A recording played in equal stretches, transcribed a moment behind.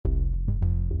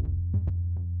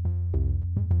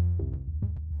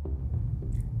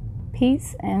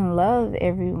Peace and love,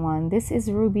 everyone. This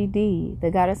is Ruby D, the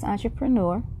Goddess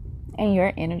Entrepreneur and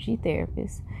your energy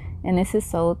therapist. And this is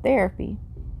Soul Therapy,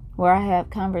 where I have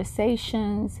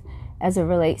conversations as it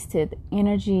relates to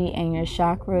energy and your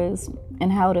chakras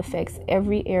and how it affects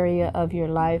every area of your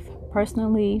life,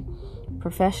 personally,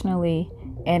 professionally,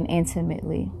 and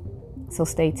intimately. So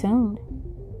stay tuned.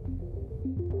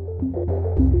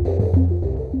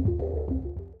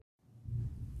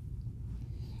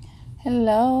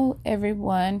 Hello,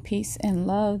 everyone. Peace and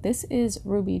love. This is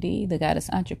Ruby D, the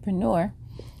Goddess Entrepreneur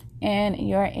and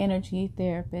your energy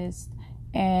therapist.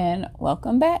 And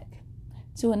welcome back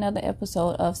to another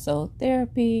episode of Soul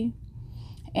Therapy.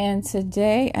 And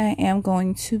today I am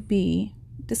going to be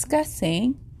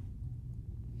discussing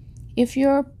if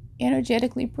you're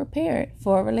energetically prepared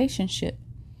for a relationship.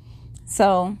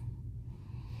 So,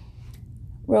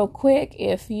 real quick,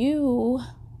 if you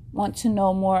want to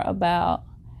know more about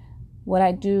what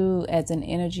I do as an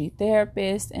energy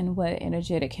therapist and what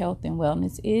energetic health and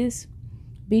wellness is,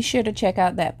 be sure to check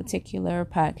out that particular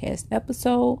podcast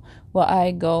episode where I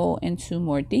go into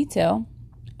more detail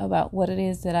about what it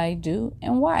is that I do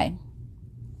and why.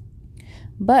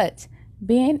 But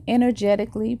being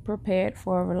energetically prepared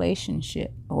for a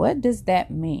relationship, what does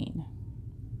that mean?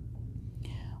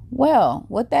 Well,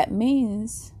 what that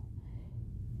means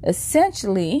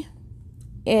essentially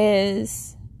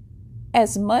is,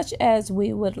 as much as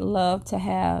we would love to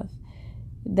have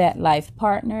that life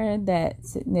partner, that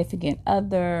significant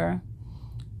other,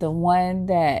 the one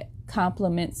that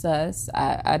complements us,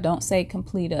 I don't say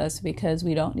complete us because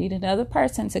we don't need another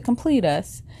person to complete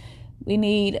us. We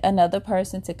need another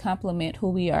person to complement who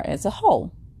we are as a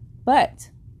whole. But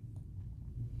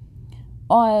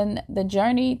on the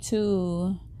journey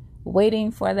to waiting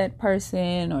for that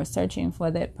person or searching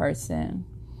for that person,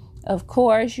 of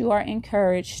course, you are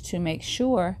encouraged to make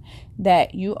sure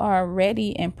that you are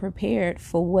ready and prepared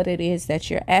for what it is that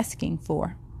you're asking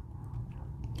for.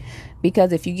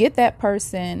 Because if you get that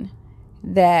person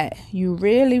that you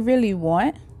really, really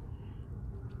want,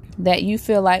 that you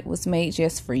feel like was made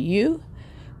just for you,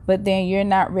 but then you're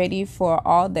not ready for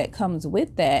all that comes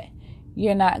with that,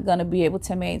 you're not going to be able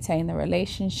to maintain the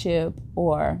relationship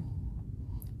or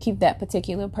keep that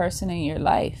particular person in your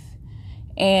life.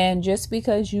 And just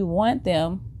because you want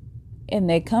them and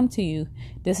they come to you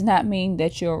does not mean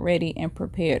that you're ready and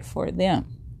prepared for them.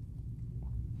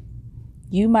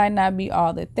 You might not be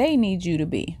all that they need you to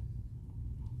be.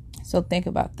 So think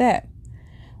about that.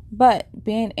 But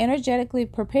being energetically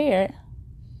prepared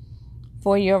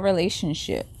for your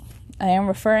relationship, I am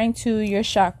referring to your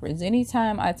chakras.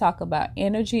 Anytime I talk about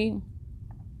energy,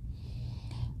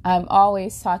 I'm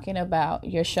always talking about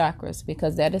your chakras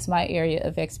because that is my area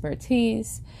of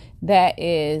expertise. That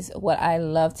is what I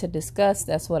love to discuss.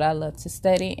 That's what I love to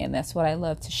study. And that's what I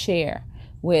love to share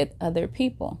with other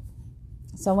people.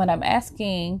 So when I'm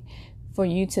asking for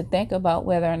you to think about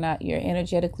whether or not you're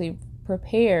energetically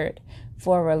prepared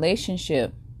for a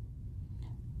relationship,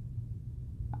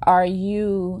 are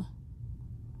you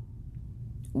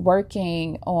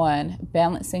working on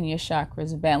balancing your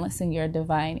chakras, balancing your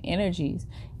divine energies,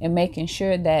 and making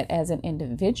sure that as an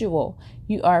individual,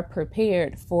 you are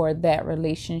prepared for that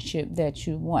relationship that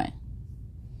you want?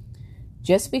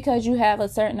 Just because you have a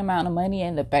certain amount of money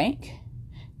in the bank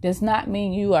does not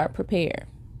mean you are prepared.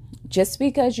 Just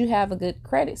because you have a good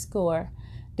credit score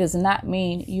does not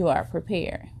mean you are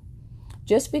prepared.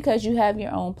 Just because you have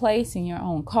your own place and your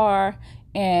own car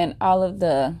and all of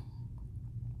the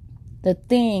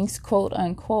things, quote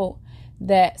unquote,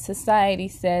 that society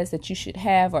says that you should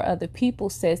have or other people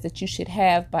says that you should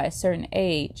have by a certain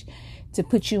age to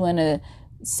put you in a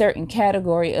certain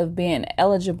category of being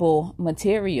eligible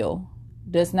material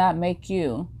does not make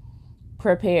you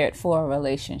prepared for a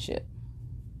relationship.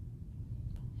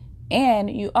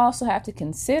 And you also have to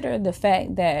consider the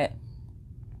fact that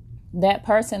that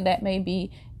person that may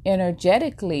be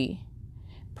energetically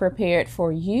prepared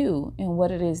for you and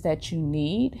what it is that you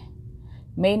need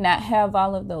may not have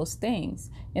all of those things.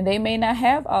 And they may not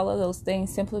have all of those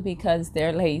things simply because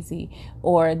they're lazy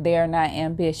or they're not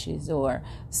ambitious or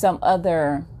something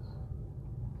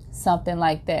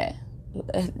like that.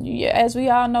 As we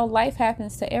all know, life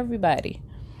happens to everybody.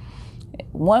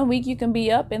 One week you can be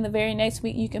up and the very next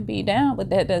week you can be down, but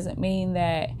that doesn't mean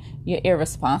that you're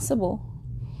irresponsible.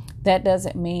 That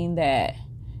doesn't mean that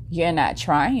you're not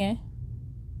trying.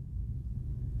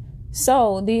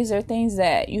 So these are things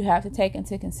that you have to take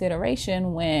into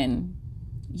consideration when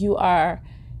you are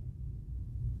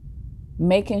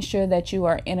making sure that you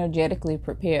are energetically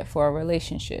prepared for a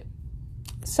relationship.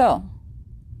 So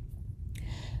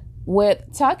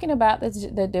With talking about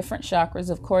the different chakras,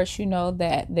 of course, you know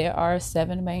that there are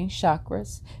 7 main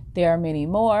chakras. There are many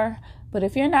more, but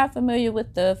if you're not familiar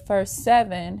with the first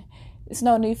 7, there's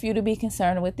no need for you to be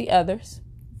concerned with the others.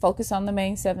 Focus on the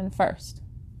main 7 first.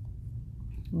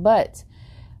 But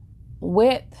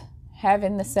with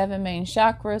having the 7 main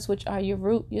chakras, which are your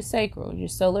root, your sacral, your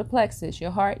solar plexus,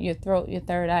 your heart, your throat, your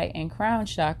third eye, and crown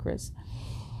chakras,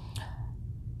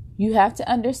 you have to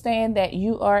understand that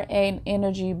you are an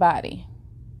energy body.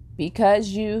 Because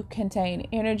you contain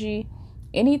energy,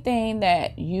 anything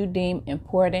that you deem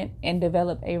important and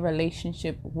develop a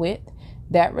relationship with,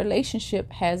 that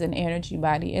relationship has an energy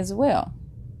body as well.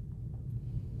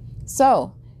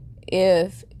 So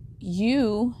if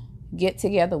you get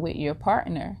together with your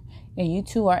partner and you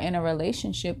two are in a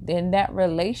relationship, then that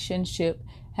relationship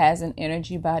has an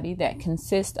energy body that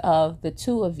consists of the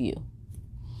two of you.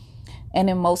 And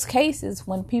in most cases,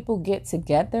 when people get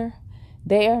together,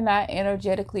 they are not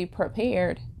energetically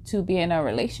prepared to be in a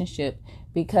relationship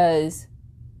because,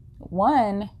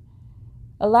 one,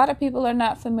 a lot of people are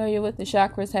not familiar with the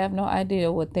chakras, have no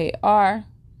idea what they are,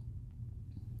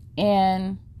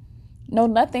 and know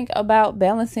nothing about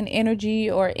balancing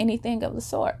energy or anything of the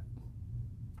sort.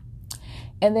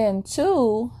 And then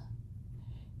 2,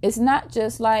 it's not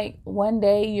just like one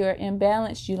day you're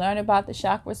imbalanced, you learn about the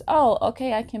chakras. Oh,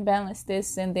 okay, I can balance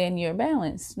this and then you're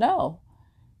balanced. No,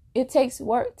 it takes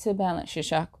work to balance your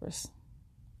chakras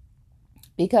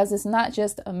because it's not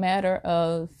just a matter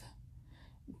of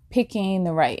picking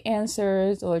the right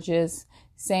answers or just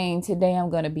saying today I'm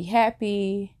going to be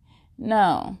happy.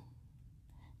 No,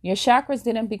 your chakras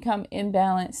didn't become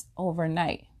imbalanced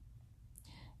overnight.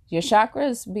 Your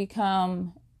chakras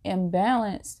become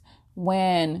imbalanced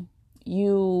when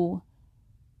you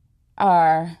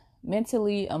are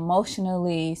mentally,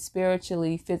 emotionally,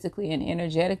 spiritually, physically, and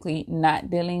energetically not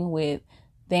dealing with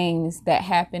things that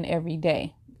happen every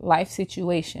day, life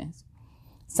situations.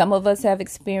 Some of us have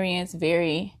experienced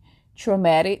very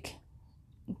traumatic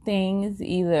things,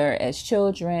 either as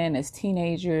children, as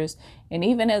teenagers, and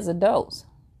even as adults.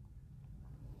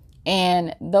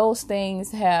 And those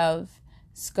things have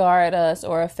scarred us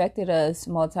or affected us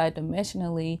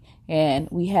multidimensionally, and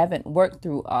we haven't worked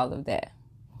through all of that.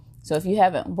 So if you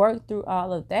haven't worked through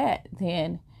all of that,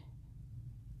 then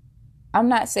I'm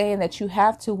not saying that you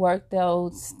have to work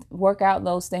out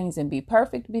those things and be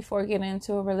perfect before getting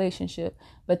into a relationship,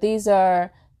 but these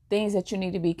are things that you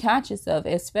need to be conscious of,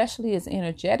 especially as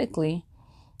energetically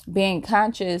being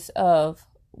conscious of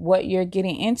what you're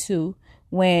getting into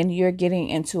when you're getting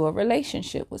into a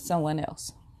relationship with someone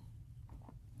else.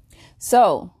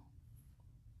 So,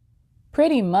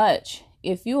 pretty much,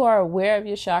 if you are aware of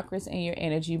your chakras and your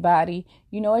energy body,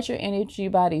 you know what your energy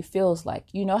body feels like.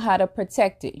 You know how to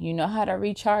protect it. You know how to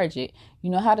recharge it. You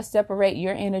know how to separate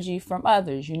your energy from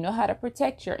others. You know how to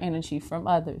protect your energy from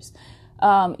others.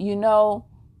 You know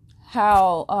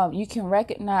how you can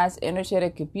recognize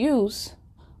energetic abuse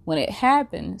when it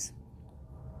happens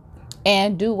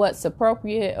and do what's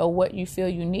appropriate or what you feel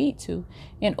you need to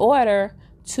in order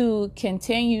to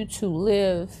continue to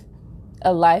live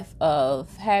a life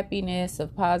of happiness,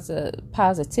 of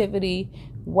positivity,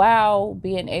 while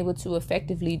being able to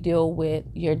effectively deal with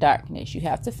your darkness. You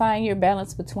have to find your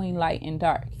balance between light and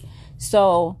dark.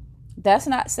 So that's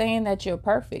not saying that you're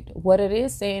perfect. What it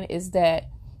is saying is that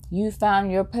you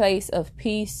found your place of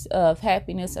peace, of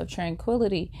happiness, of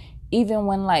tranquility, even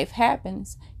when life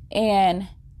happens. And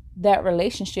that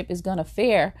relationship is going to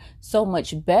fare so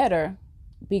much better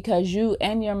because you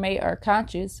and your mate are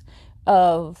conscious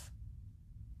of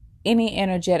any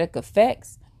energetic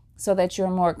effects so that you're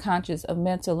more conscious of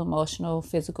mental, emotional,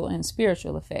 physical, and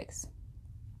spiritual effects.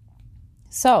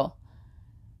 So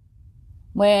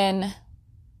when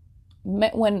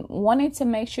wanting to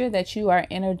make sure that you are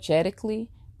energetically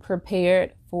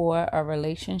prepared for a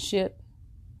relationship,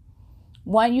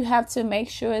 one, you have to make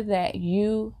sure that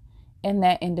you and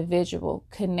that individual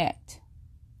connect,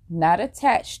 not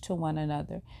attached to one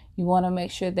another. You want to make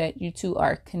sure that you two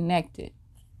are connected.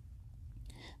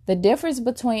 The difference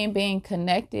between being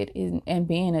connected and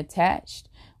being attached,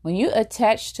 when you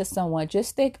attach to someone,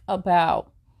 just think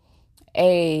about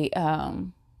I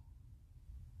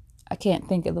can't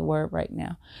think of the word right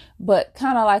now, but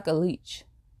kind of like a leech.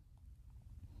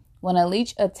 When a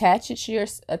leech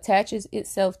attaches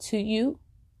itself to you,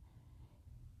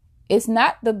 it's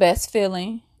not the best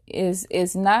feeling.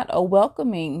 Is not a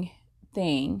welcoming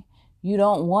thing. You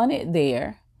don't want it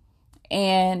there.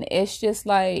 And it's just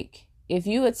like if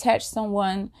you attach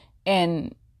someone,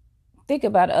 and think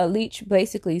about it, a leech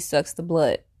basically sucks the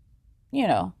blood,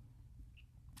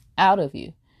 out of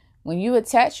you. When you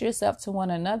attach yourself to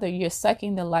one another, you're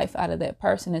sucking the life out of that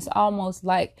person. It's almost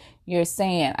like you're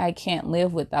saying, I can't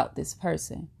live without this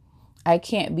person. I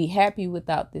can't be happy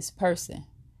without this person.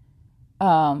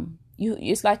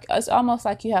 It's almost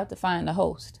like you have to find a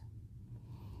host.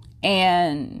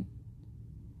 And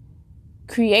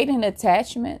creating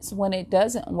attachments, when it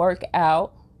doesn't work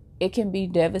out, it can be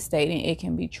devastating. It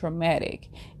can be traumatic.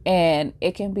 And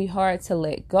it can be hard to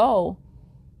let go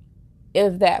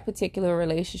if that particular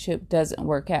relationship doesn't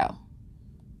work out.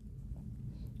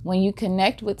 When you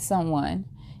connect with someone,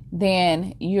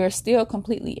 then you're still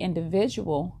completely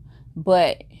individual,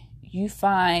 but you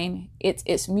find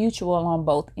it's mutual on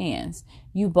both ends.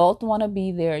 You both want to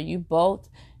be there. You both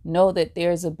know that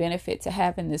there's a benefit to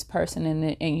having this person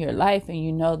in your life, and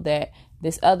you know that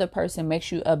this other person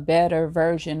makes you a better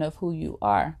version of who you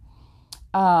are.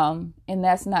 And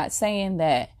that's not saying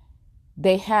that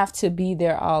they have to be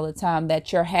there all the time,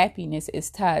 that your happiness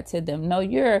is tied to them. No,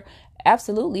 you're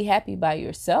absolutely happy by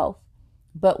yourself.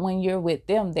 But when you're with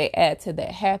them, they add to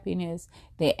that happiness.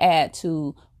 They add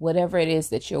to whatever it is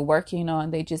that you're working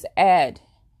on. They just add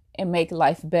and make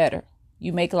life better.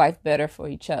 You make life better for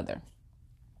each other.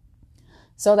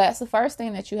 So that's the first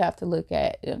thing that you have to look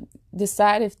at.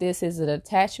 Decide if this is an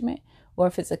attachment or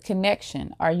if it's a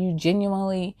connection. Are you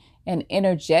genuinely and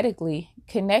energetically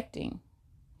connecting?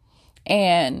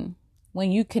 And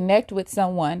when you connect with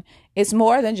someone, it's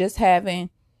more than just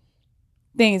having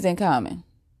things in common.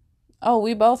 Oh,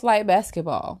 we both like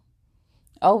basketball.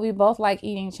 Oh, we both like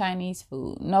eating Chinese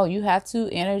food. No, you have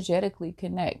to energetically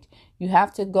connect. You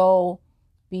have to go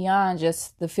beyond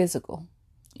just the physical.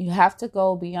 You have to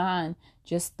go beyond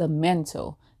just the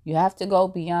mental. You have to go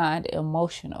beyond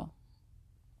emotional.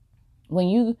 When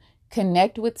you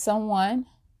connect with someone,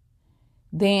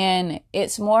 then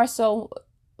it's more so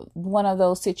one of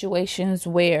those situations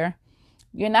where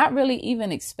you're not really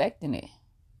even expecting it.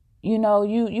 You know,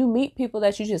 you meet people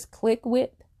that you just click with.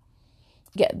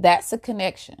 Yeah, that's a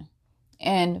connection.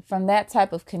 And from that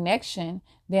type of connection,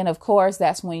 then of course,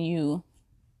 that's when you,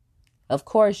 of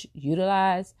course,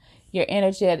 utilize your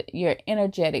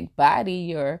energetic body,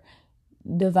 your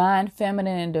divine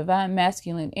feminine and divine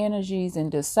masculine energies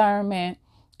and discernment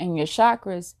and your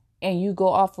chakras, and you go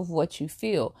off of what you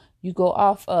feel. You go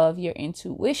off of your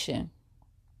intuition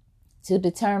to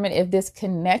determine if this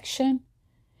connection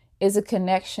is a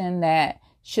connection that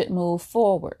should move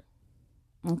forward.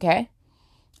 Okay.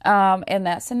 And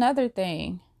that's another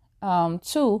thing,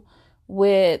 too,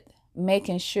 with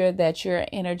making sure that you're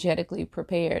energetically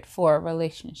prepared for a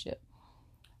relationship.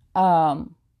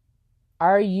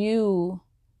 Are you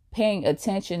paying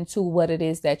attention to what it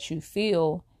is that you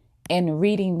feel and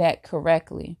reading that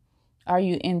correctly? Are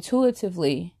you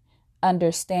intuitively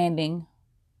understanding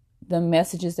the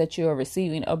messages that you are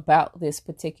receiving about this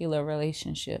particular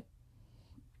relationship?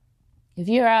 If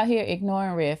you're out here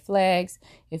ignoring red flags,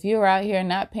 if you're out here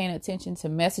not paying attention to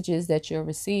messages that you're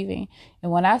receiving,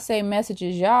 and when I say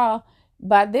messages, y'all,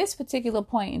 by this particular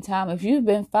point in time, if you've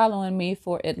been following me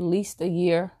for at least a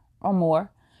year or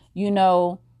more, you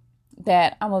know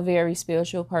that I'm a very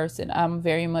spiritual person. I'm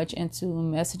very much into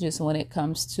messages when it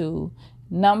comes to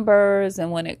numbers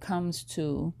and when it comes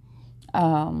to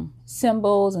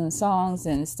symbols and songs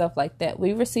and stuff like that.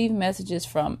 We receive messages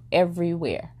from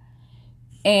everywhere.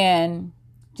 And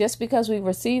just because we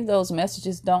receive those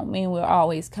messages don't mean we're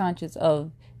always conscious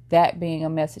of that being a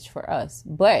message for us.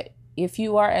 But if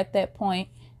you are at that point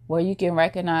where you can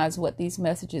recognize what these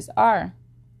messages are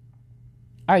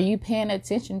you paying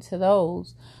attention to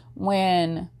those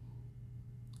when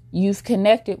you've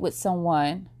connected with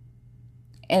someone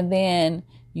and then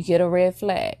you get a red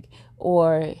flag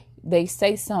or they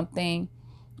say something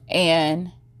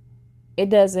and it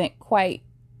doesn't quite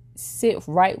sit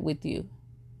right with you?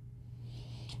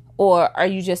 Or are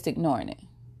you just ignoring it?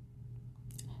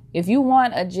 If you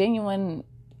want a genuine,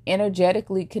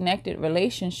 energetically connected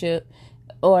relationship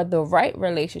or the right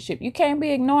relationship, you can't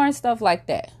be ignoring stuff like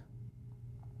that.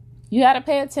 You got to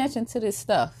pay attention to this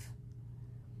stuff.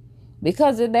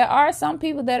 Because there are some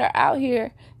people that are out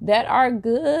here that are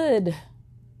good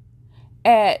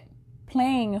at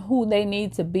playing who they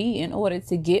need to be in order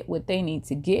to get what they need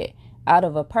to get out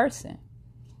of a person.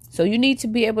 So you need to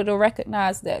be able to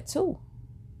recognize that too.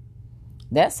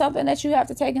 That's something that you have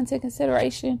to take into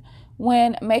consideration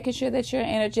when making sure that you're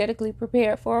energetically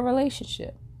prepared for a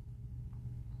relationship.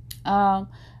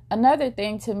 Another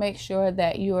thing to make sure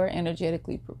that you are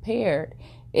energetically prepared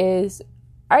is,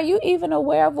 are you even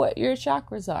aware of what your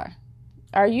chakras are?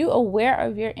 Are you aware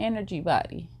of your energy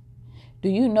body? Do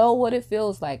you know what it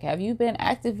feels like? Have you been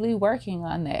actively working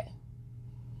on that?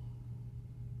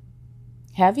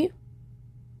 Have you?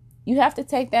 You have to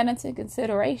take that into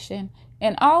consideration.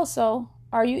 And also,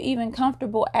 are you even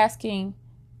comfortable asking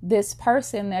this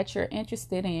person that you're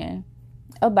interested in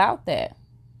about that?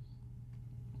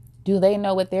 Do they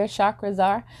know what their chakras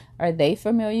are? Are they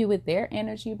familiar with their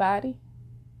energy body?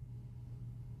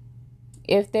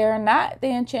 If they're not,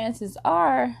 then chances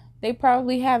are they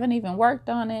probably haven't even worked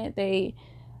on it. They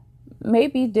may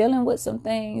be dealing with some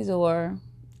things or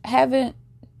haven't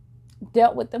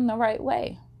dealt with them the right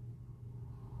way.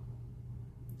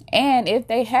 And if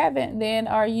they haven't, then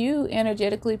are you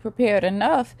energetically prepared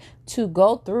enough to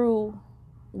go through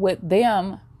with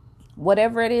them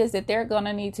whatever it is that they're going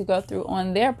to need to go through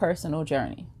on their personal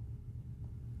journey?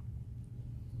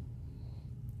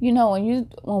 You know,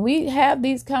 when we have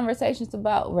these conversations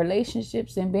about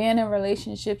relationships and being in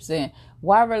relationships and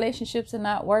why relationships are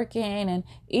not working, and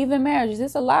even marriages,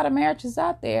 there's a lot of marriages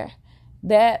out there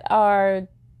that are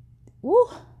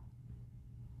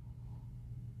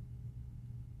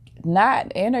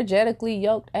not energetically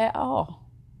yoked at all.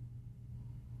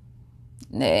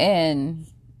 And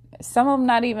some of them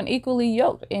not even equally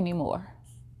yoked anymore.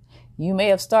 You may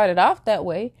have started off that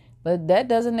way, but that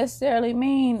doesn't necessarily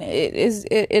mean it's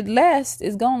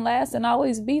going to last and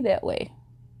always be that way.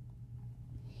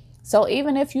 So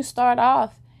even if you start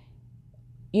off,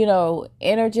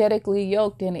 energetically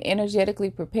yoked and energetically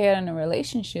prepared in a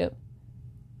relationship,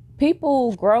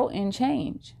 people grow and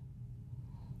change.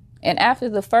 And after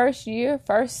the first year,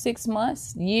 first 6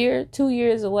 months, year, 2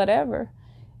 years, or whatever,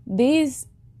 these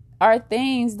are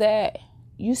things that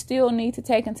you still need to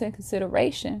take into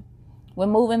consideration when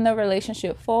moving the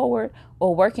relationship forward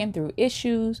or working through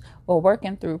issues or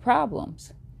working through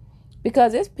problems.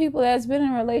 Because it's people that's been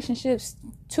in relationships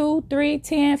 2, 3,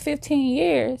 10, 15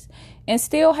 years and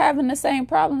still having the same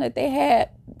problem that they had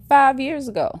 5 years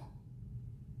ago.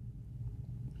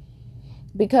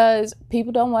 Because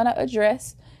people don't want to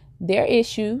address their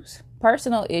issues,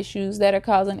 personal issues that are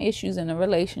causing issues in a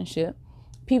relationship.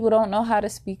 People don't know how to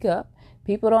speak up.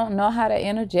 People don't know how to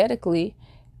energetically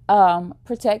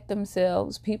protect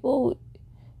themselves. People,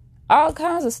 all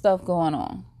kinds of stuff going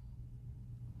on.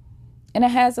 And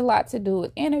it has a lot to do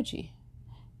with energy.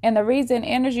 And the reason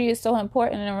energy is so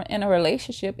important in a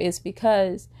relationship is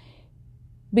because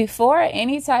before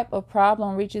any type of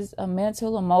problem reaches a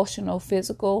mental, emotional,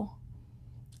 physical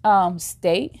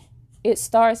state, it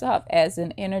starts off as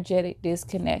an energetic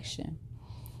disconnection.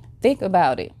 Think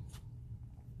about it.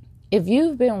 If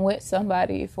you've been with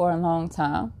somebody for a long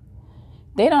time,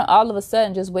 they don't all of a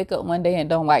sudden just wake up one day and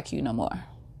don't like you no more.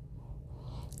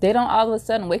 They don't all of a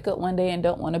sudden wake up one day and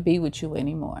don't want to be with you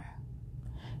anymore.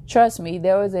 Trust me,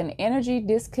 there was an energy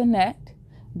disconnect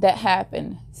that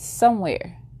happened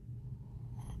somewhere.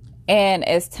 And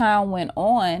as time went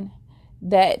on,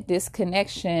 that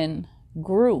disconnection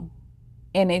grew.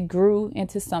 And it grew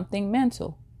into something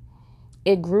mental.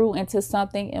 It grew into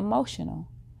something emotional.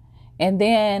 And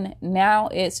then now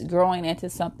it's growing into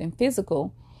something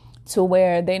physical, to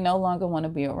where they no longer want to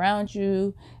be around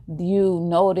you. You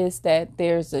notice that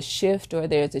there's a shift or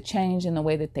there's a change in the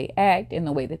way that they act, in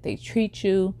the way that they treat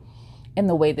you, in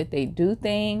the way that they do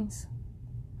things.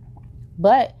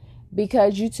 But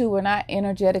because you two were not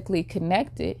energetically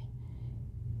connected,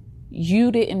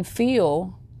 you didn't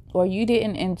feel, or you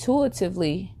didn't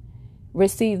intuitively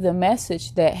receive the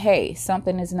message that, hey,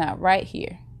 something is not right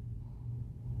here.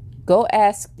 Go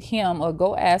ask him or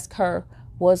go ask her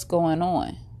what's going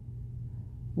on.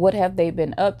 What have they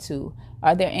been up to?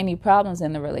 Are there any problems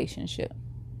in the relationship?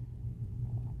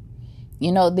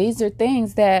 These are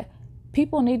things that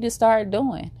people need to start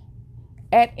doing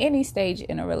at any stage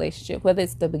in a relationship, whether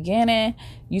it's the beginning,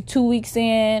 you 2 weeks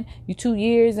in, you 2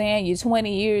 years in, you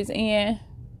 20 years in.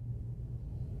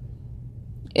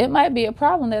 It might be a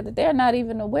problem that they're not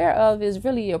even aware of is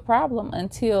really a problem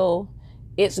until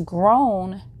it's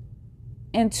grown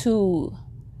into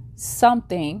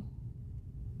something.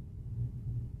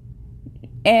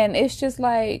 And it's just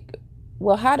like,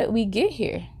 well, how did we get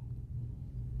here?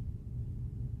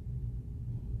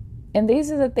 And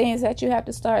these are the things that you have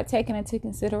to start taking into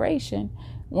consideration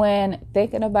when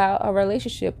thinking about a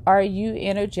relationship. Are you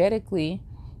energetically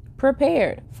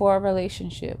prepared for a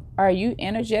relationship? Are you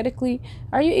even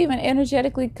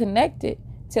energetically connected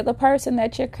to the person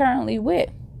that you're currently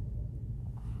with?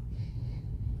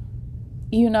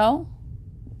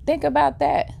 Think about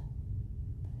that.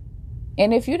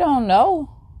 And if you don't know,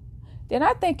 then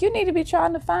I think you need to be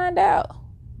trying to find out,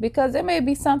 because there may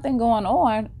be something going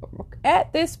on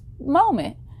at this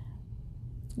moment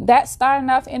that's starting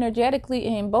off energetically,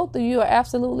 and both of you are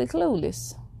absolutely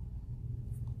clueless.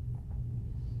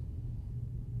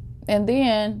 And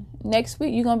then next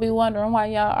week, you're going to be wondering why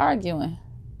y'all arguing.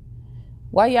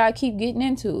 Why y'all keep getting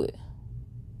into it?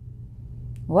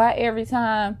 Why every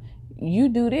time you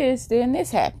do this, then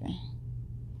this happens?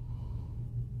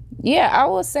 Yeah, I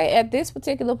will say at this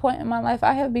particular point in my life,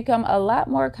 I have become a lot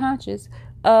more conscious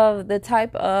of the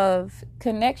type of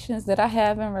connections that I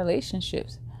have in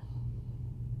relationships.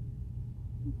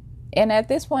 And at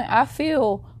this point, I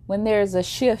feel when there's a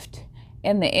shift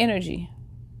in the energy.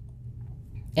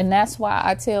 And that's why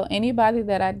I tell anybody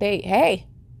that I date, hey,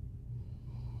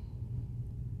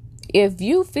 if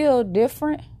you feel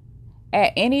different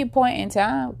at any point in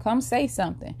time, come say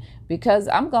something, because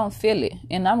I'm going to feel it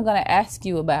and I'm going to ask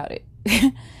you about it.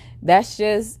 That's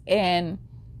just, and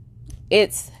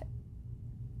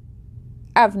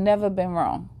I've never been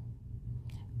wrong.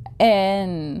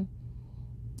 And,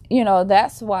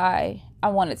 that's why I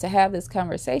wanted to have this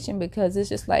conversation, because it's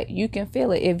just like, you can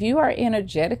feel it. If you are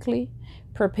energetically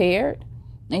prepared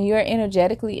and you're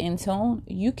energetically in tune,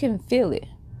 you can feel it.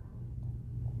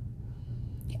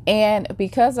 And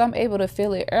because I'm able to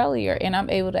feel it earlier, and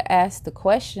I'm able to ask the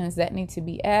questions that need to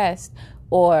be asked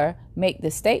or make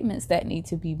the statements that need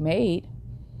to be made,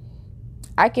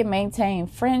 I can maintain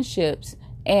friendships.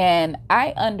 And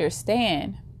I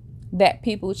understand that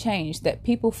people change, that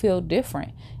people feel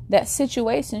different, that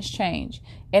situations change.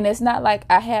 And it's not like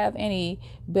I have any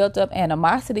built up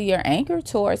animosity or anger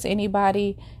towards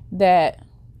anybody that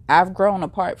I've grown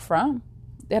apart from,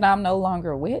 that I'm no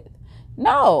longer with.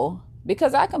 No.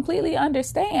 Because I completely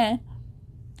understand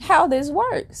how this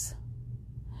works.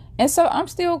 And so I'm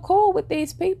still cool with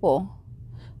these people,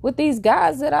 with these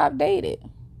guys that I've dated.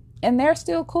 And they're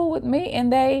still cool with me.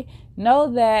 And they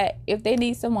know that if they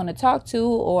need someone to talk to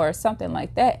or something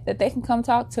like that, that they can come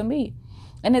talk to me.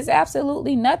 And there's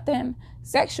absolutely nothing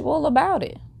sexual about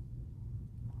it.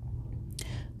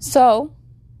 So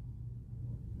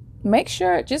make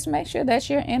sure that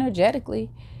you're energetically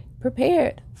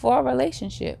prepared for a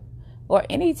relationship. Or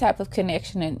any type of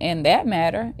connection in that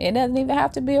matter. It doesn't even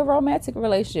have to be a romantic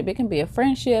relationship. It can be a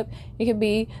friendship. It can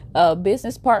be a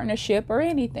business partnership or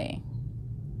anything.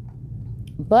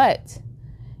 But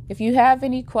if you have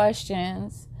any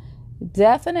questions,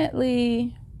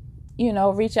 definitely,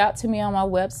 reach out to me on my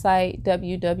website,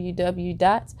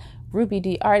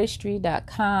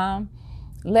 www.rubydartistry.com.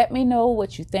 Let me know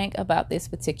what you think about this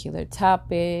particular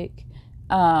topic.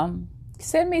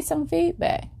 Send me some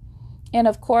feedback. And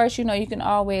of course, you can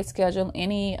always schedule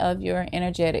any of your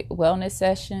energetic wellness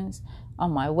sessions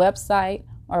on my website,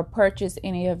 or purchase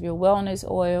any of your wellness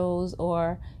oils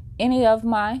or any of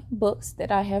my books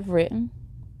that I have written.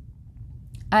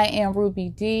 I am Ruby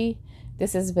D.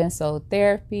 This has been Soul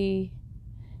Therapy.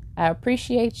 I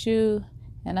appreciate you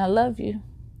and I love you.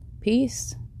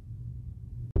 Peace.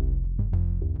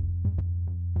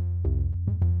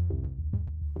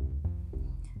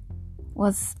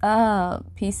 What's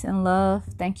up? Peace and love.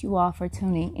 Thank you all for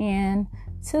tuning in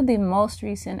to the most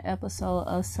recent episode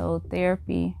of Soul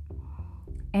Therapy.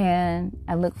 And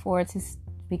I look forward to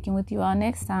speaking with you all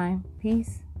next time.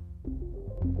 Peace.